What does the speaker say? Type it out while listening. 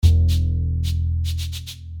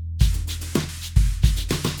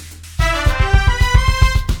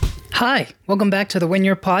Hi, welcome back to the When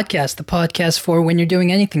You're podcast, the podcast for when you're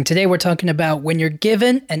doing anything. Today we're talking about when you're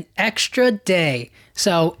given an extra day.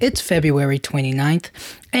 So it's February 29th,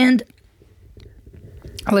 and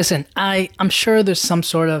listen, I'm sure there's some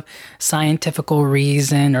sort of scientific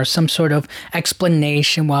reason or some sort of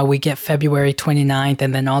explanation why we get February 29th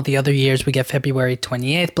and then all the other years we get February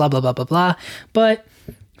 28th, blah, blah, blah, blah, blah. But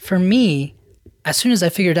for me, as soon as I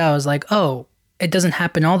figured out, I was like, oh, it doesn't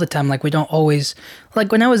happen all the time. Like, we don't always,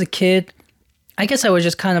 like, when I was a kid, I guess I was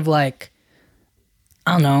just kind of like,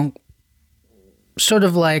 I don't know, sort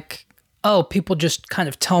of like, oh, people just kind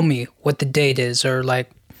of tell me what the date is or like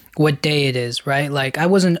what day it is, right? Like, I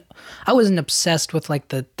wasn't obsessed with like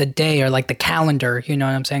the day or like the calendar, you know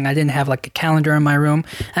what I'm saying? I didn't have like a calendar in my room.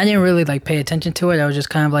 I didn't really like pay attention to it. I was just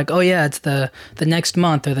kind of like, oh yeah, it's the next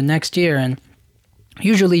month or the next year. And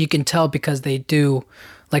usually you can tell because they do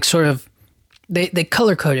like sort of, they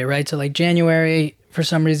color code it, right? So like January for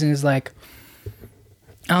some reason is like,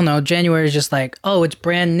 I don't know, January is just like, oh, it's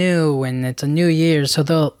brand new and it's a new year, so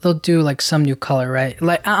they'll do like some new color, right?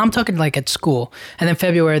 Like I'm talking like at school. And then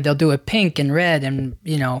February they'll do it pink and red and,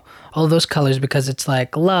 you know, all those colors because it's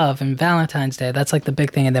like love and Valentine's Day. That's like the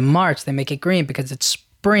big thing. And then March they make it green because it's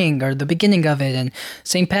spring or the beginning of it, and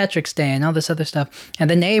St. Patrick's Day and all this other stuff. And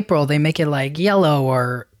then April they make it like yellow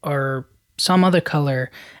or some other color,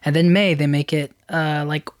 and then May they make it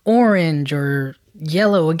like orange or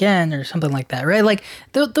yellow again or something like that, right? Like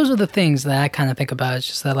those are the things that I kind of think about. It's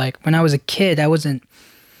just that like when I was a kid,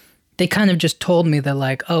 they kind of just told me that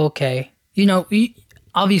like, oh, okay, you know,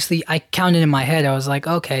 obviously I counted in my head. I was like,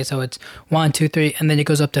 okay, so it's 1, 2, 3, and then it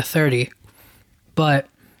goes up to 30, but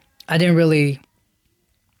I didn't really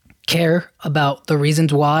care about the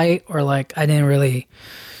reasons why, or like I didn't really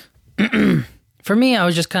for me, I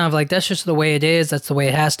was just kind of like, that's just the way it is. That's the way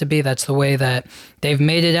it has to be. That's the way that they've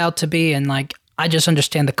made it out to be. And like, I just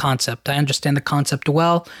understand the concept. I understand the concept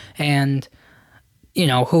well. And, you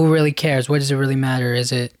know, who really cares? What does it really matter?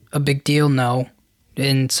 Is it a big deal? No.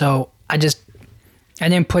 And so I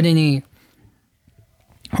didn't put any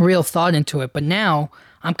real thought into it. But now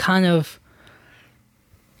I'm kind of,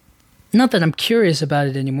 not that I'm curious about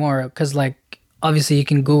it anymore, because like, obviously you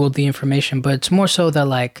can Google the information, but it's more so that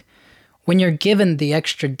like, when you're given the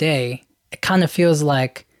extra day, it kind of feels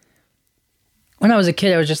like, when I was a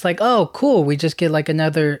kid, I was just like, oh, cool, we just get like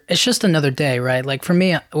it's just another day, right? Like for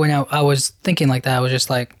me, when I was thinking like that, I was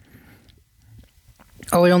just like,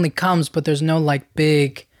 oh, it only comes, but there's no like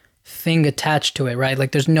big thing attached to it, right?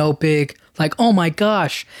 Like there's no big, like, oh my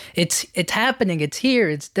gosh, it's happening, it's here,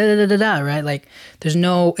 it's da-da-da-da-da, right? Like it's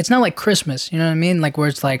not like Christmas, you know what I mean? Like where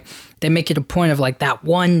it's like, they make it a point of like that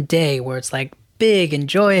one day where it's like, big and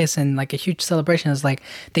joyous and like a huge celebration. Is like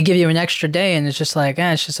they give you an extra day and it's just like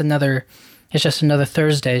it's just another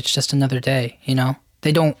Thursday, it's just another day, you know.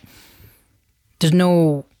 There's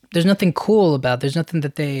nothing cool about it. There's nothing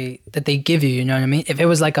that they give you, you know what I mean? If it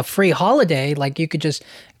was like a free holiday, like you could just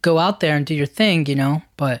go out there and do your thing, you know.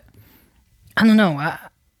 But I don't know,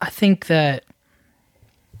 I think that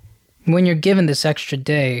when you're given this extra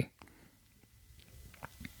day,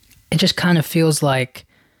 it just kind of feels like,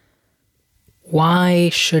 why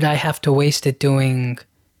should I have to waste it doing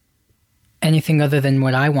anything other than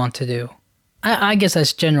what I want to do? I guess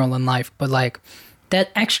that's general in life, but like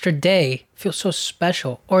that extra day feels so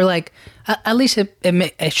special. Or like, at least it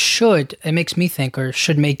makes me think, or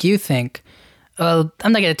should make you think. I'm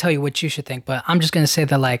not going to tell you what you should think, but I'm just going to say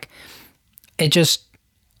that like, it just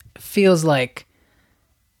feels like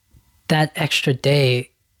that extra day,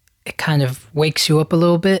 it kind of wakes you up a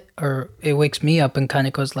little bit, or it wakes me up and kind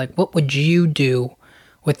of goes like, what would you do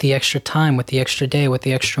with the extra time, with the extra day, with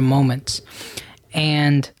the extra moments?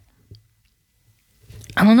 And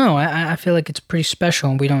I don't know, I feel like it's pretty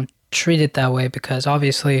special, and we don't treat it that way because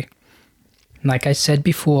obviously, like I said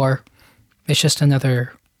before, it's just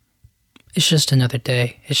another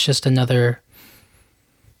day. It's just another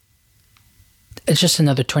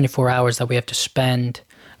 24 hours that we have to spend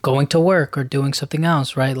going to work or doing something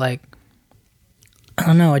else, right? Like, I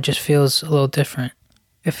don't know, it just feels a little different.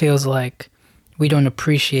 It feels like we don't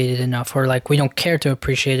appreciate it enough, or like we don't care to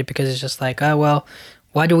appreciate it because it's just like, oh, well,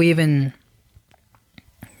 why do we even,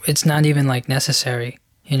 it's not even like necessary,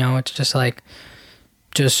 you know? It's just like,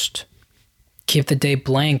 just keep the day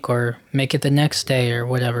blank or make it the next day or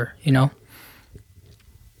whatever, you know?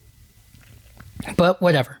 But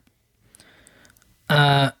whatever.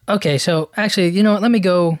 Okay, so actually, you know what? Let me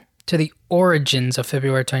go to the origins of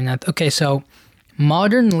February 29th. Okay, so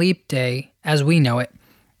modern leap day, as we know it,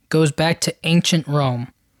 goes back to ancient Rome.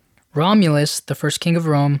 Romulus, the first king of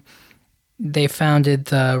Rome, they founded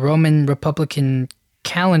the Roman Republican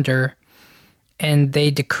calendar and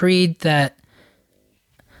they decreed that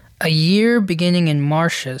a year beginning in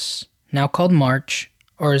Martius, now called March,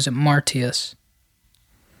 or is it Martius?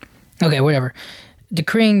 Okay, whatever.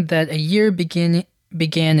 Decreeing that a year began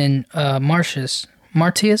in Martius,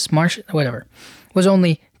 whatever, was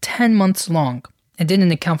only 10 months long and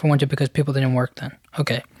didn't account for winter because people didn't work then.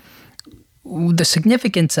 Okay. The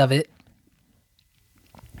significance of it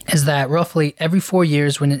is that roughly every 4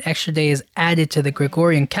 years, when an extra day is added to the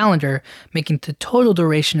Gregorian calendar, making the total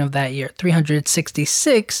duration of that year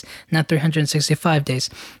 366, not 365 days,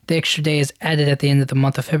 the extra day is added at the end of the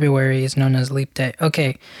month of February is known as leap day.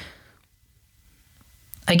 Okay.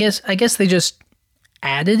 I guess they just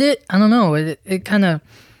added it. I don't know. It kind of.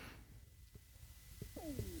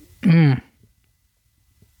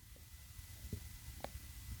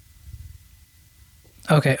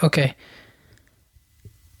 Okay.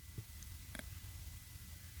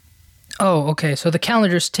 Oh, okay. So the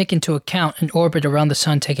calendars take into account an orbit around the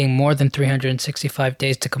sun taking more than 365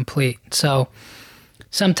 days to complete. So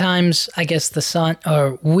sometimes I guess the sun,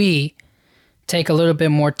 or we, take a little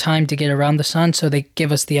bit more time to get around the sun, so they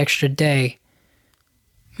give us the extra day.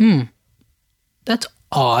 That's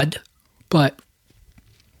odd, but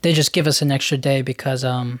they just give us an extra day because,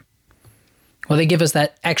 they give us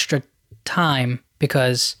that extra time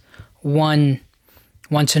because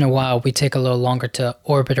once in a while we take a little longer to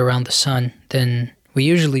orbit around the sun than we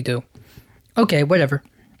usually do. Okay, whatever.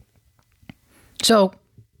 So,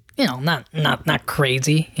 not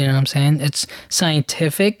crazy, you know what I'm saying? It's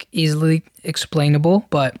scientific, easily explainable,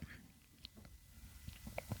 but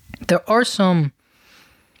there are some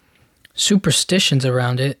superstitions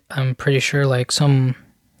around it. I'm pretty sure, like some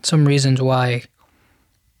reasons why.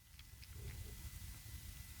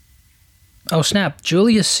 Oh snap,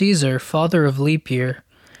 Julius Caesar, father of leap year,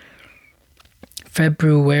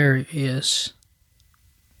 Februarius,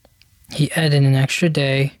 he added an extra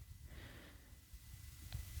day.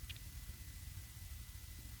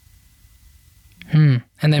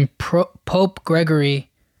 And then Pope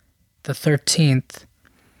Gregory the 13th,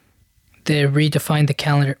 they redefined the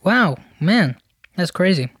calendar. Wow, man, that's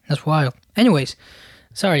crazy. That's wild. Anyways,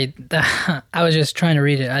 sorry, I was just trying to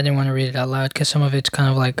read it. I didn't want to read it out loud because some of it's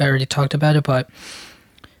kind of like I already talked about it, but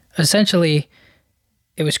essentially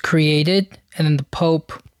it was created and then the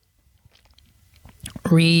Pope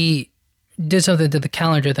did something to the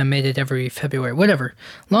calendar that made it every February. Whatever.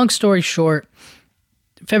 Long story short,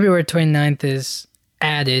 February 29th is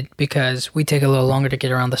added because we take a little longer to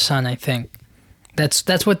get around the sun, I think.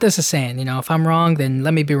 That's what this is saying. If I'm wrong, then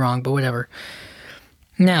let me be wrong, but whatever.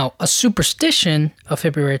 Now, a superstition of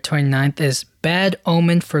February 29th is bad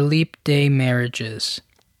omen for leap day marriages.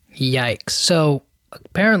 Yikes. So,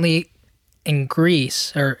 apparently in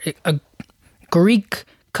Greece, or Greek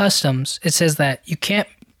customs, it says that you can't...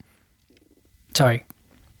 Sorry.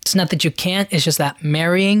 It's not that you can't, it's just that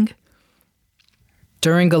marrying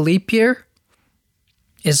during a leap year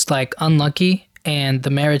is like unlucky and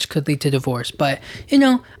the marriage could lead to divorce. But,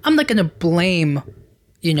 I'm not going to blame,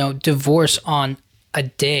 divorce on a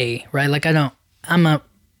day, right? Like I'm not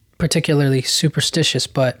particularly superstitious,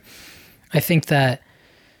 but I think that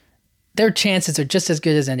their chances are just as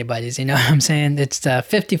good as anybody's, you know what I'm saying? It's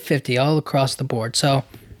 50-50 all across the board. So,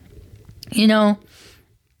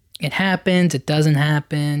 it happens, it doesn't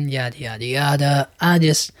happen, yada, yada, yada. I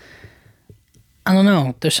don't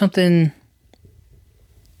know. There's something...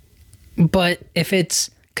 But if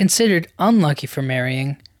it's considered unlucky for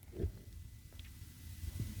marrying,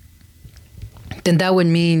 then that would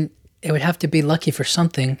mean it would have to be lucky for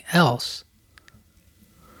something else.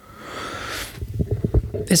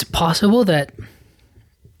 Is it possible that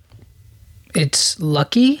it's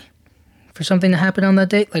lucky for something to happen on that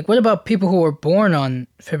date? Like, what about people who were born on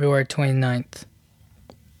February 29th?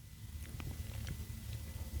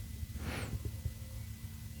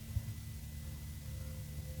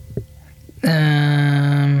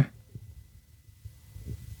 I'm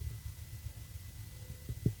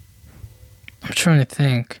trying to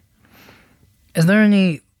think. Is there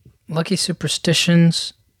any lucky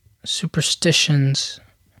superstitions?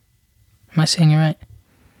 Am I saying it right?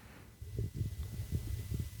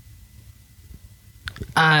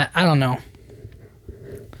 I don't know.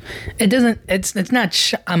 It doesn't. It's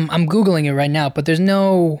not. I'm Googling it right now, but there's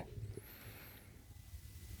no.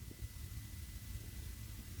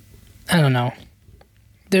 I don't know.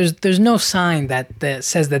 There's no sign that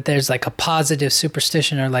says that there's like a positive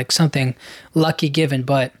superstition or like something lucky given,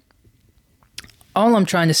 but all I'm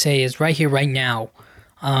trying to say is right here, right now,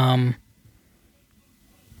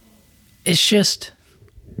 it's just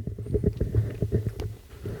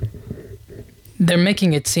they're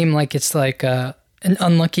making it seem like it's like an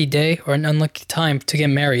unlucky day or an unlucky time to get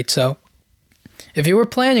married. So if you were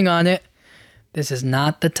planning on it, this is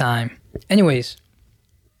not the time. Anyways,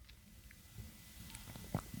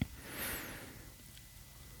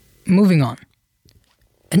 moving on.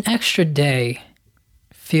 An extra day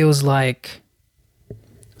feels like,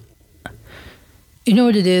 you know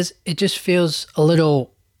what it is? It just feels a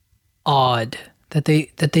little odd that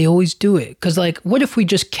they always do it. Because, like, what if we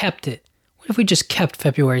just kept it? What if we just kept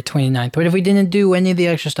February 29th? What if we didn't do any of the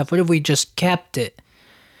extra stuff? What if we just kept it?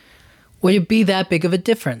 Would it be that big of a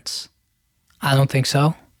difference? I don't think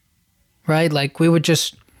so. Right? Like, we would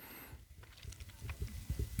just,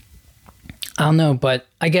 I don't know, but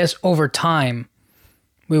I guess over time,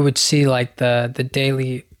 we would see, like, the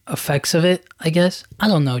daily effects of it, I guess. I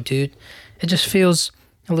don't know, dude. It just feels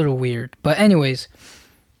a little weird. But anyways,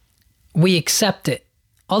 we accept it.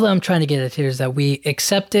 All that I'm trying to get at here is that we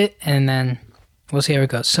accept it, and then we'll see how it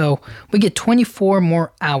goes. So we get 24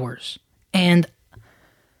 more hours. And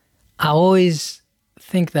I always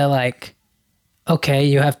think that, like, okay,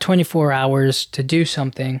 you have 24 hours to do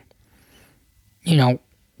something. You know,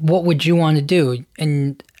 what would you want to do?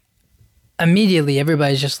 And immediately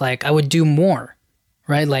everybody's just like, I would do more,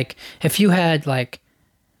 right? Like, if you had, like,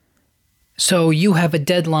 so you have a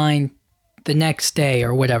deadline the next day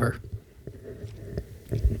or whatever.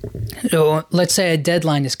 So let's say a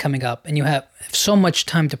deadline is coming up and you have so much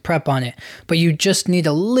time to prep on it, but you just need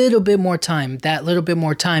a little bit more time. That little bit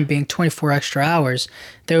more time being 24 extra hours,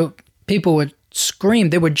 people would scream.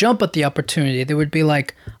 They would jump at the opportunity. They would be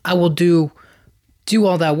like, I will do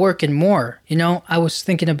all that work and more. You know, I was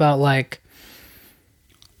thinking about, like,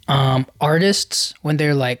 artists when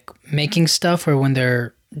they're, like, making stuff or when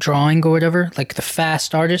they're drawing or whatever, like the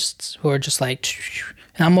fast artists who are just like,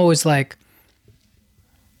 and I'm always like,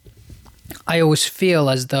 I always feel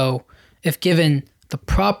as though if given the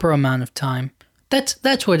proper amount of time, that's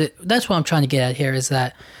what I'm trying to get at here, is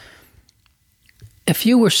that if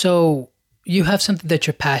you have something that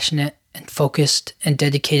you're passionate and focused and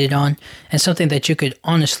dedicated on, and something that you could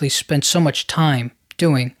honestly spend so much time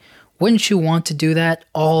doing, wouldn't you want to do that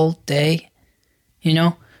all day? You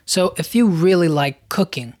know? So if you really like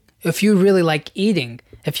cooking, if you really like eating,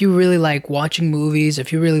 if you really like watching movies,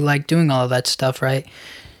 if you really like doing all of that stuff, right?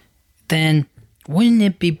 Then wouldn't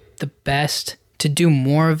it be the best to do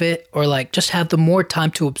more of it, or, like, just have the more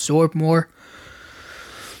time to absorb more?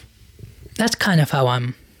 That's kind of how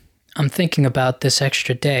I'm thinking about this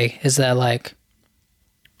extra day, is that, like,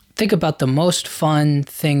 think about the most fun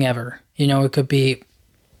thing ever. You know, it could be,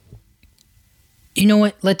 you know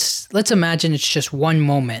what, let's imagine it's just one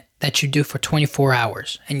moment that you do for 24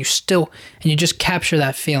 hours and you just capture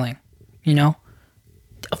that feeling, you know?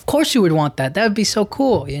 Of course you would want that. That would be so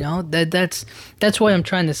cool, you know? That's what I'm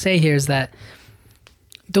trying to say here, is that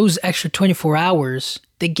those extra 24 hours,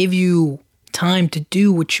 they give you time to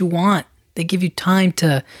do what you want. They give you time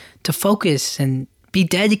to focus and be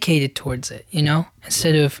dedicated towards it, you know?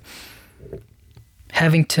 Instead of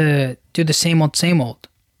having to do the same old.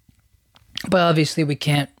 But obviously we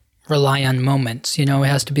can't rely on moments, you know? It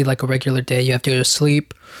has to be like a regular day. You have to go to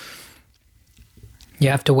sleep. You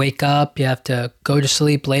have to wake up. You have to go to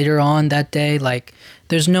sleep later on that day. Like,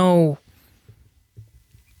 there's no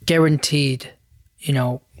guaranteed, you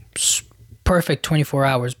know, perfect 24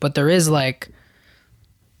 hours. But there is, like,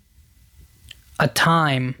 a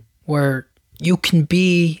time where you can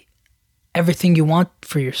be everything you want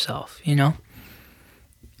for yourself, you know?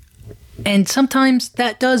 And sometimes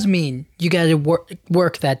that does mean you got to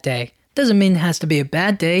work that day. Doesn't mean it has to be a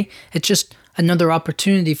bad day. It's just another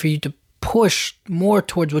opportunity for you to push more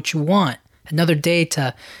towards what you want. Another day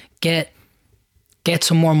to get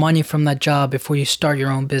some more money from that job before you start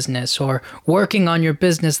your own business, or working on your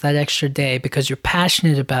business that extra day because you're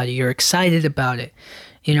passionate about it, you're excited about it.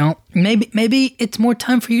 You know, maybe it's more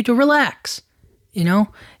time for you to relax. You know,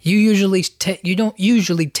 you don't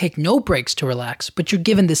usually take no breaks to relax, but you're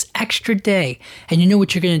given this extra day, and you know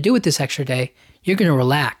what you're going to do with this extra day? You're going to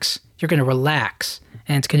relax. You're going to relax,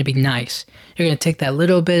 and it's going to be nice. You're going to take that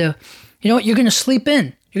little bit of, you know what? You're going to sleep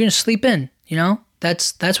in. You're going to sleep in, you know?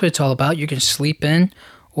 That's what it's all about. You can sleep in,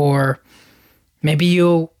 or maybe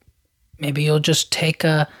you'll just take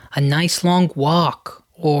a nice long walk,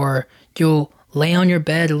 or you'll lay on your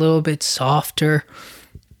bed a little bit softer.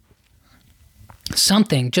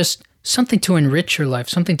 Something to enrich your life,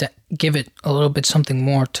 something to give it a little bit something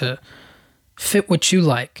more to fit what you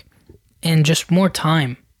like, and just more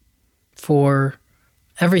time for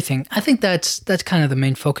everything. I think that's kind of the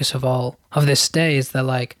main focus of all of this day, is that,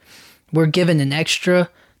 like, we're given an extra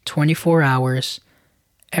 24 hours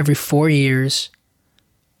every 4 years.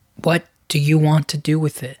 What do you want to do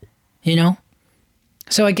with it? You know?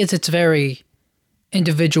 So I guess it's very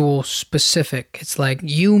individual specific. It's like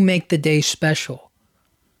you make the day special.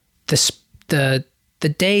 The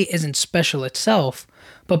day isn't special itself,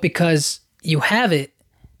 but because you have it,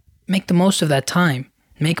 make the most of that time.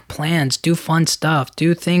 Make plans, do fun stuff,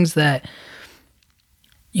 do things that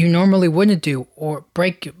you normally wouldn't do, or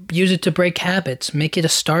use it to break habits, make it a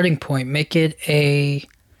starting point, make it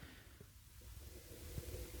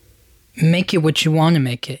what you want to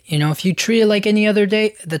make it. If you treat it like any other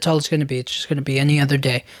day, that's all it's going to be. It's just going to be any other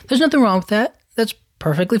day. There's nothing wrong with that. That's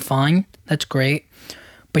perfectly fine. That's great.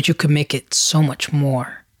 But you could make it so much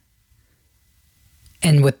more.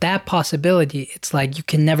 And with that possibility, it's like you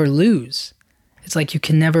can never lose. It's like you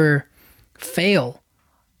can never fail.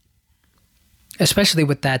 Especially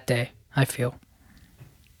with that day, I feel.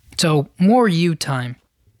 So more you time,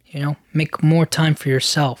 make more time for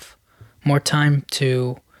yourself. More time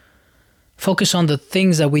to focus on the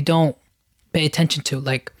things that we don't pay attention to.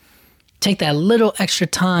 Like take that little extra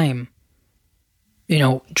time,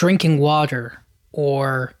 drinking water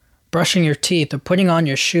or brushing your teeth or putting on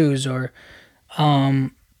your shoes or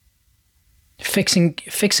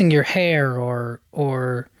fixing your hair or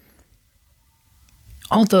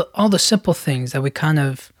all the simple things that we kind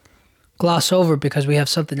of gloss over because we have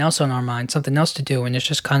something else on our mind, something else to do, and it's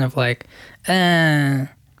just kind of like, I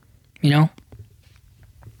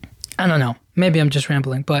don't know. Maybe I'm just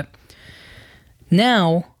rambling, but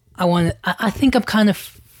now I think I'm kind of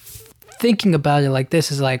thinking about it like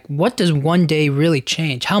this, is like, what does one day really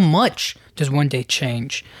change? How much does one day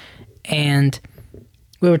change? And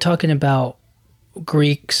we were talking about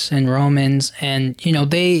Greeks and Romans, and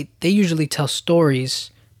they usually tell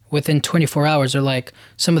stories within 24 hours, or like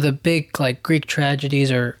some of the big like Greek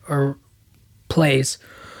tragedies or plays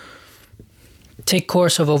take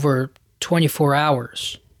course of over 24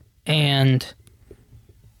 hours. And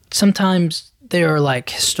sometimes there are like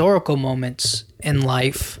historical moments in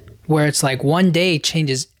life where it's like one day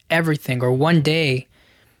changes everything, or one day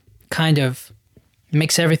kind of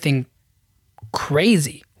makes everything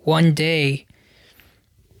crazy. One day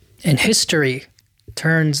in history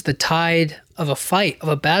turns the tide of a fight, of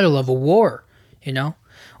a battle, of a war,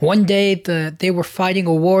 One day they were fighting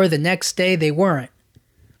a war, the next day they weren't.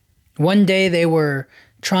 One day they were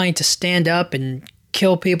trying to stand up and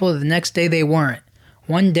kill people, the next day they weren't.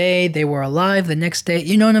 One day they were alive, the next day,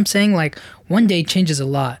 you know what I'm saying? Like, one day changes a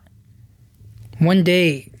lot. One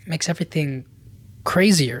day makes everything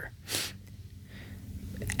crazier.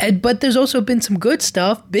 But there's also been some good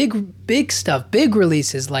stuff, big stuff, big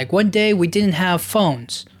releases. Like one day we didn't have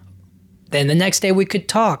phones. Then the next day we could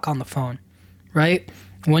talk on the phone, right?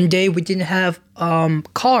 One day we didn't have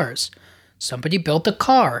cars. Somebody built a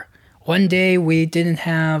car. One day we didn't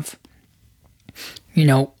have,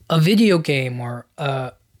 a video game or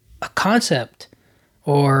a concept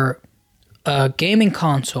or a gaming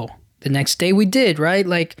console. The next day we did, right?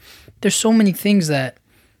 Like, there's so many things that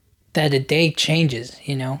a day changes,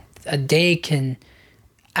 A day can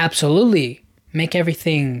absolutely make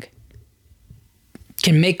everything,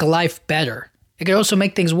 can make life better. It can also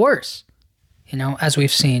make things worse, as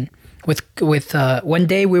we've seen. With one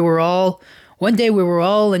day we were all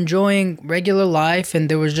enjoying regular life, and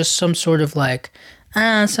there was just some sort of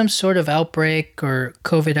outbreak or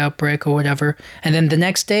COVID outbreak or whatever. And then the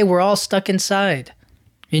next day we're all stuck inside,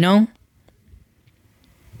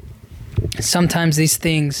 Sometimes these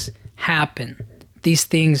things happen. These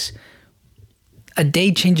things, a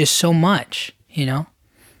day changes so much,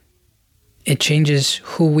 It changes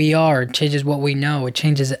who we are. It changes what we know. It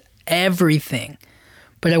changes everything.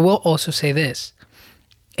 But I will also say this.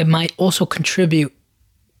 It might also contribute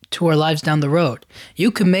to our lives down the road. You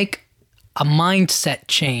can make a mindset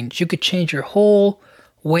change. You could change your whole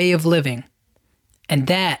way of living. And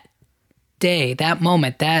that day, that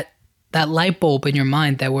moment, that light bulb in your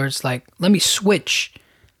mind that where it's like, let me switch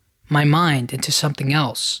my mind into something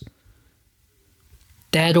else.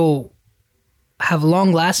 That'll have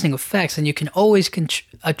long-lasting effects, and you can always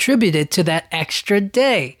attribute it to that extra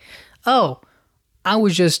day. Oh, I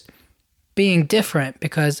was just being different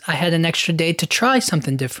because I had an extra day to try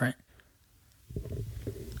something different.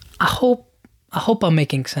 I hope I'm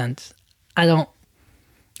making sense. I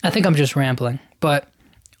think I'm just rambling, but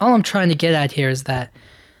all I'm trying to get at here is that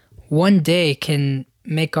one day can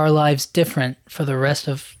make our lives different for the rest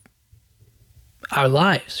of our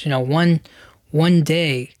lives. One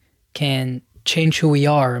day can change who we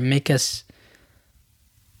are and make us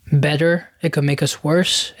better. It could make us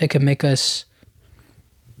worse. It could make us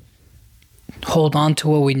hold on to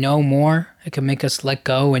what we know more. It could make us let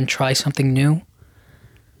go and try something new.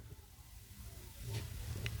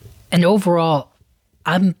 And overall,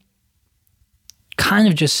 I'm kind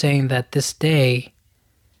of just saying that this day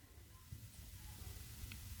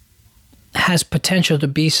has potential to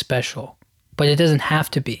be special, but it doesn't have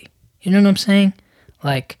to be. You know what I'm saying?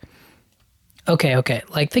 Like, okay.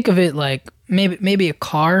 Like, think of it like maybe a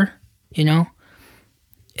car, you know?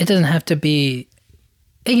 It doesn't have to be,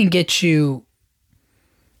 it can get you,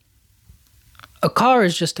 a car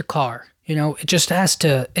is just a car, you know? It just has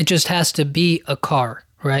to be a car,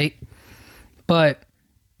 right? But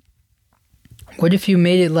what if you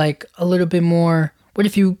made it like a little bit more, what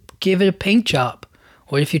if you gave it a paint job?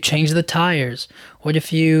 What if you change the tires? What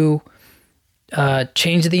if you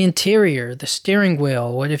change the interior, the steering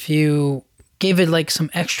wheel? What if you gave it like some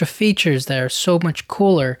extra features that are so much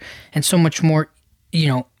cooler and so much more, you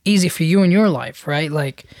know, easy for you in your life, right?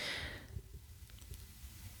 Like,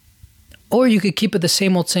 or you could keep it the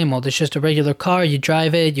same old, same old. It's just a regular car. You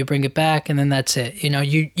drive it, you bring it back, and then that's it. You know,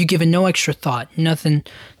 you give it no extra thought, nothing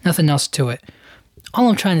else to it. All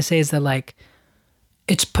I'm trying to say is that, like,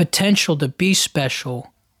 its potential to be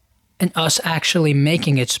special and us actually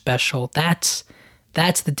making it special, that's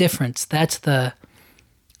the difference. That's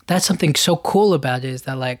something so cool about it, is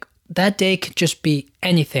that, like, that day could just be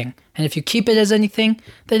anything. And if you keep it as anything,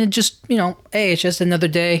 then it just, you know, hey, it's just another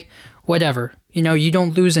day, whatever. You know, you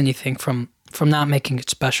don't lose anything from not making it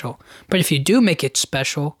special. But if you do make it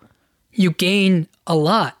special, you gain a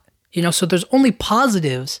lot. You know, so there's only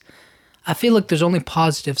positives. I feel like there's only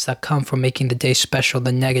positives that come from making the day special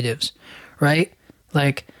than negatives, right?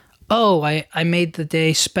 Like, oh, I made the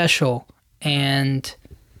day special, and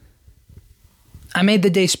I made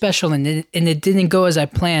the day special, and it didn't go as I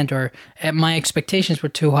planned, or my expectations were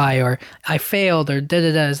too high, or I failed, or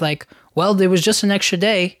da-da-da. It's like, well, there was just an extra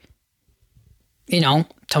day. You know,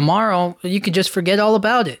 tomorrow you could just forget all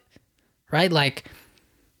about it, right? Like,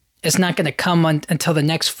 it's not going to come until the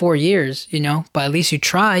next 4 years, you know, but at least you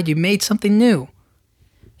tried, you made something new.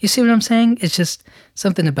 You see what I'm saying? It's just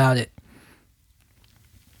something about it.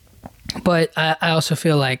 But I also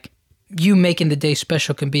feel like you making the day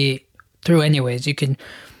special can be through anyways. It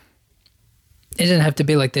doesn't have to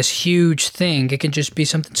be like this huge thing. It can just be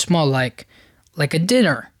something small, like a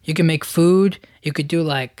dinner. You can make food. You could do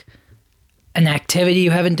like an activity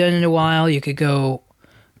you haven't done in a while. You could go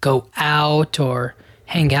out or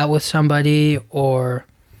hang out with somebody, or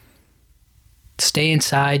stay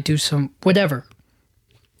inside, do some whatever.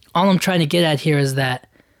 All I'm trying to get at here is that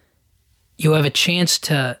you have a chance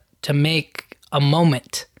to make a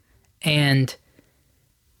moment, and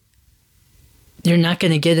you're not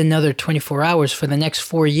going to get another 24 hours for the next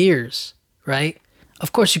 4 years, right?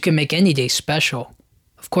 Of course you can make any day special.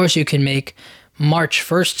 Of course you can make March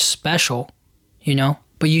 1st special, you know,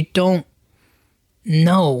 but you don't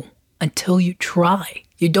know until you try.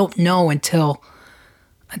 You don't know until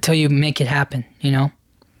you make it happen, you know?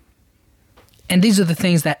 And these are the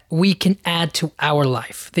things that we can add to our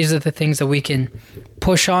life. These are the things that we can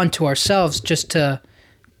push on to ourselves just to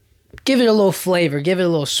give it a little flavor, give it a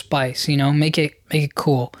little spice, you know, make it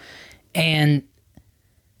cool. And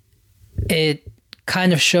it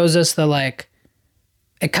kind of shows us that, like,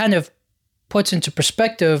 it kind of puts into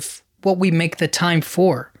perspective what we make the time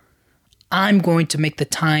for. I'm going to make the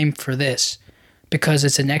time for this because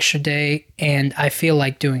it's an extra day and I feel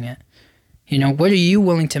like doing it. You know, what are you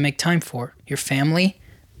willing to make time for? Your family?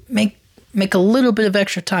 Make a little bit of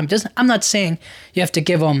extra time. I'm not saying you have to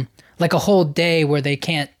give them like a whole day where they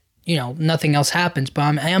can't, you know, nothing else happens,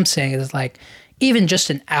 but I am saying it's like even just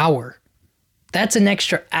an hour. That's an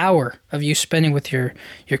extra hour of you spending with your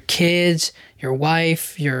kids, your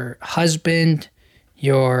wife, your husband,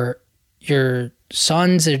 your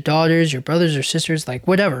sons or daughters, your brothers or sisters, like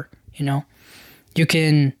whatever, you know. You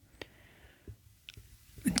can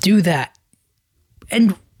do that.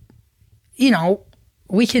 And, you know,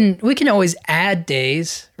 we can always add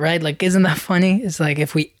days, right? Like, isn't that funny? It's like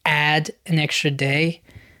if we add an extra day,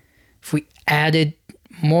 if we added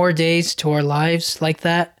more days to our lives like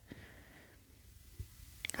that,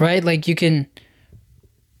 right? Like you can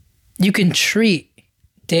treat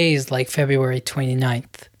days like February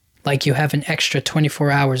 29th, like you have an extra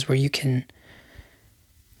 24 hours where you can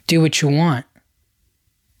do what you want.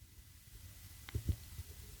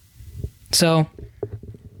 So,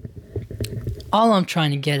 all I'm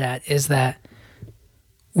trying to get at is that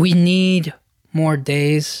we need more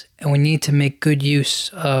days and we need to make good use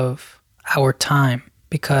of our time,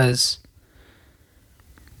 because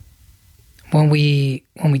when we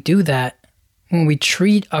do that, when we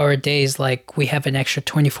treat our days like we have an extra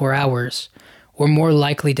 24 hours, we're more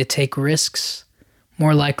likely to take risks,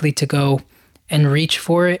 more likely to go and reach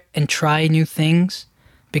for it and try new things,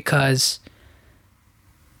 because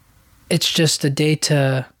it's just a day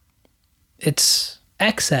it's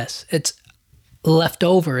excess. It's left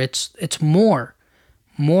over. It's more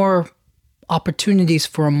opportunities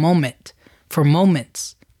for moments.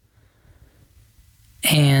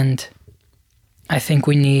 And I think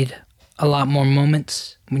we need a lot more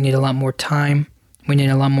moments. We need a lot more time. We need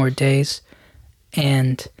a lot more days.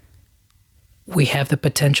 And we have the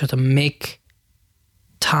potential to make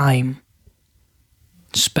time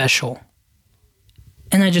special.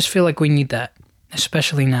 And I just feel like we need that,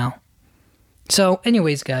 especially now. So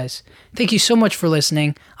anyways, guys, thank you so much for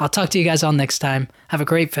listening. I'll talk to you guys all next time. Have a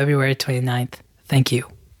great February 29th. Thank you.